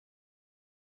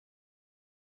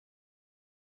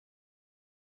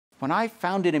When I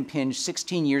founded Impinj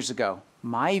 16 years ago,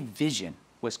 my vision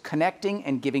was connecting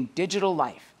and giving digital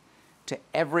life to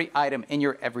every item in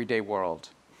your everyday world.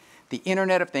 The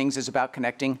Internet of Things is about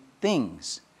connecting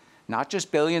things, not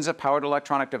just billions of powered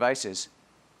electronic devices,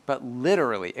 but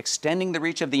literally extending the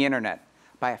reach of the Internet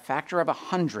by a factor of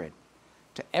 100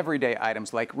 to everyday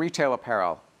items like retail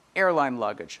apparel, airline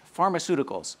luggage,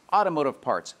 pharmaceuticals, automotive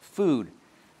parts, food,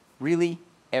 really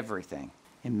everything.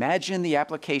 Imagine the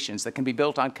applications that can be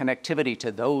built on connectivity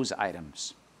to those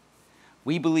items.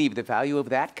 We believe the value of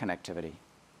that connectivity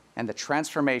and the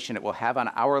transformation it will have on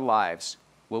our lives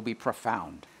will be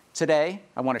profound. Today,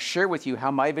 I want to share with you how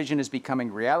my vision is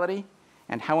becoming reality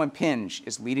and how Impinj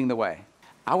is leading the way.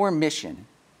 Our mission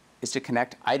is to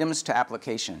connect items to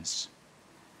applications.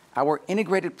 Our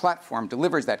integrated platform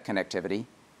delivers that connectivity,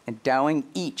 endowing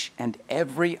each and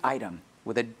every item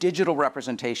with a digital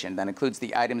representation that includes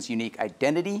the item's unique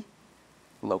identity,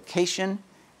 location,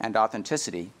 and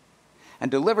authenticity,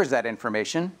 and delivers that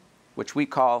information, which we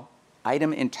call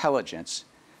item intelligence,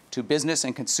 to business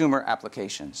and consumer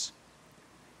applications.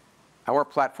 Our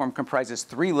platform comprises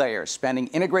 3 layers spanning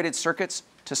integrated circuits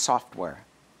to software.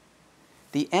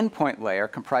 The endpoint layer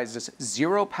comprises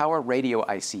zero-power radio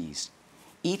ICs,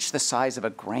 each the size of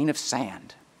a grain of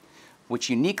sand,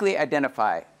 which uniquely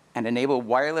identify and enable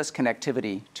wireless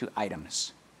connectivity to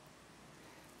items.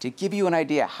 To give you an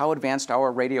idea how advanced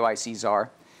our radio ICs are,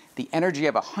 the energy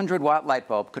of a 100-watt light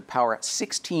bulb could power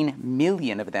 16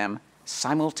 million of them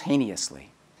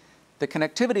simultaneously. The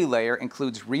connectivity layer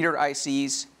includes reader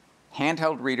ICs,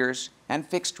 handheld readers, and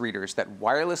fixed readers that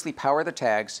wirelessly power the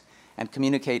tags and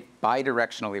communicate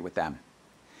bidirectionally with them.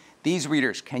 These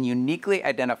readers can uniquely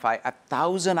identify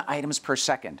 1,000 items per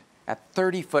second at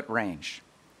 30-foot range.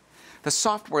 The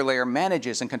software layer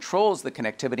manages and controls the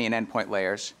connectivity and endpoint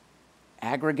layers,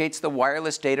 aggregates the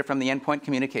wireless data from the endpoint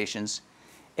communications,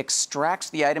 extracts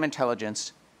the item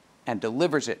intelligence, and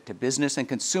delivers it to business and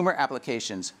consumer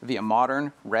applications via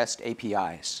modern REST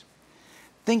APIs.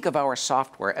 Think of our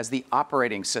software as the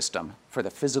operating system for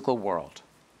the physical world.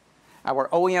 Our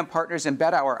OEM partners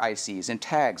embed our ICs in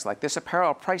tags like this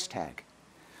apparel price tag,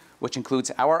 which includes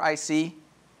our IC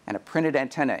and a printed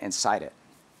antenna inside it.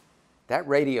 That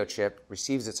radio chip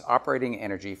receives its operating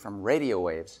energy from radio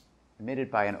waves emitted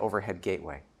by an overhead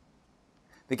gateway.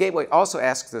 The gateway also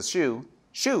asks the shoe,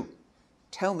 "Shoe,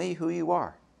 tell me who you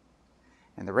are."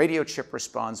 And the radio chip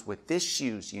responds with this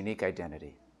shoe's unique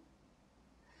identity.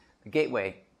 The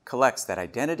gateway collects that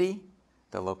identity,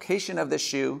 the location of the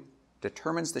shoe,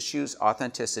 determines the shoe's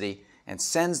authenticity, and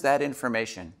sends that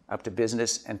information up to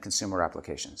business and consumer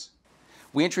applications.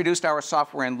 We introduced our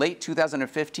software in late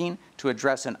 2015 to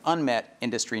address an unmet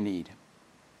industry need.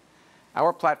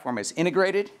 Our platform is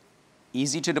integrated,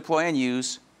 easy to deploy and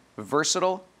use,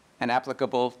 versatile, and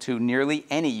applicable to nearly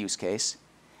any use case,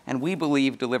 and we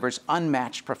believe delivers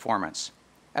unmatched performance.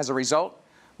 As a result,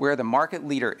 we're the market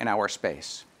leader in our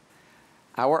space.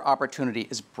 Our opportunity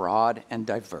is broad and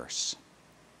diverse.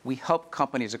 We help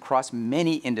companies across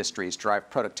many industries drive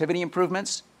productivity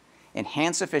improvements,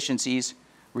 enhance efficiencies,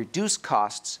 reduce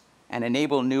costs, and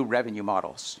enable new revenue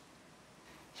models.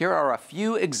 Here are a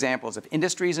few examples of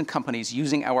industries and companies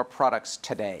using our products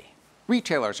today.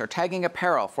 Retailers are tagging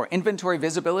apparel for inventory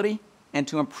visibility and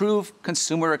to improve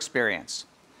consumer experience.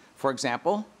 For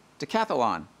example,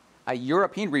 Decathlon, a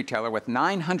European retailer with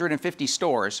 950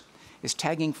 stores, is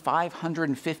tagging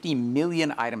 550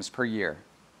 million items per year.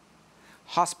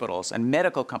 Hospitals and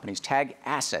medical companies tag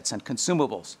assets and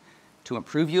consumables to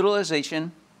improve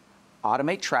utilization,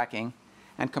 automate tracking,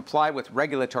 and comply with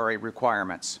regulatory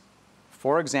requirements.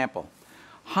 For example,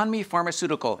 Hanmi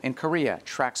Pharmaceutical in Korea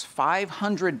tracks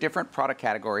 500 different product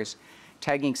categories,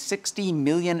 tagging 60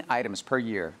 million items per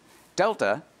year.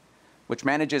 Delta, which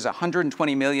manages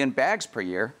 120 million bags per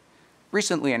year,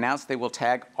 recently announced they will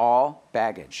tag all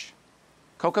baggage.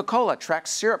 Coca-Cola tracks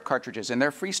syrup cartridges in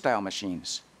their Freestyle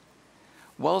machines.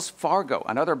 Wells Fargo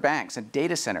and other banks and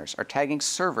data centers are tagging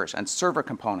servers and server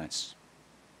components.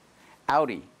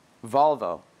 Audi,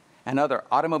 Volvo, and other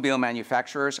automobile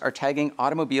manufacturers are tagging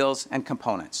automobiles and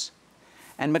components.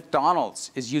 And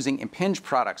McDonald's is using Impinj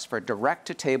products for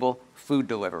direct-to-table food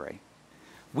delivery.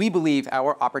 We believe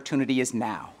our opportunity is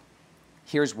now.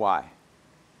 Here's why.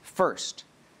 First,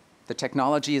 the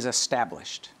technology is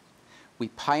established. We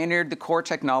pioneered the core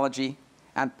technology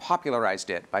and popularized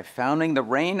it by founding the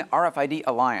RAIN RFID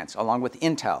Alliance along with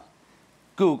Intel,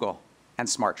 Google, and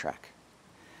SmartTrack.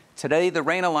 Today, the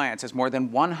RAIN Alliance has more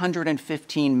than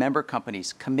 115 member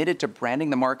companies committed to branding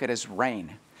the market as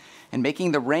RAIN and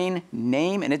making the RAIN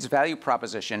name and its value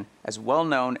proposition as well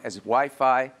known as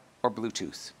Wi-Fi or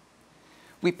Bluetooth.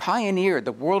 We pioneered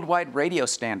the worldwide radio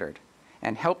standard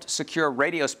and helped secure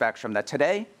radio spectrum that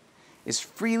today is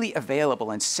freely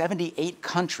available in 78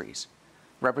 countries,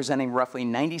 representing roughly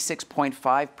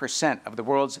 96.5% of the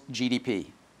world's GDP.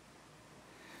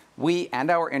 We and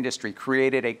our industry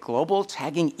created a global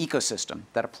tagging ecosystem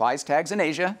that applies tags in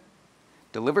Asia,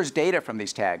 delivers data from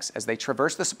these tags as they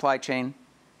traverse the supply chain,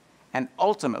 and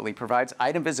ultimately provides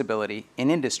item visibility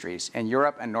in industries in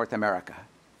Europe and North America.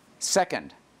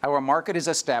 Second, our market is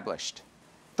established.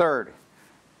 Third,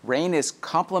 RAIN is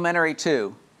complementary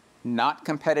to, not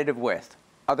competitive with,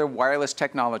 other wireless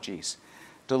technologies,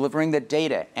 delivering the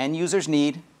data end users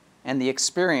need and the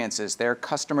experiences their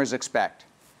customers expect.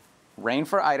 RAIN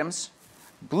for items,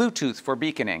 Bluetooth for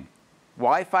beaconing,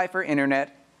 Wi-Fi for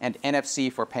internet, and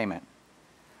NFC for payment.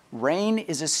 RAIN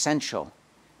is essential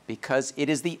because it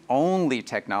is the only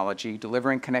technology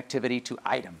delivering connectivity to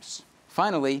items.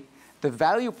 Finally, the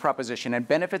value proposition and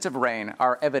benefits of RAIN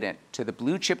are evident to the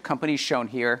blue chip companies shown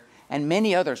here and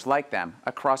many others like them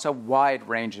across a wide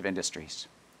range of industries.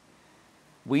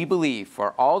 We believe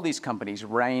for all these companies,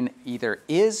 RAIN either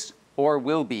is or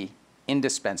will be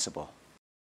indispensable.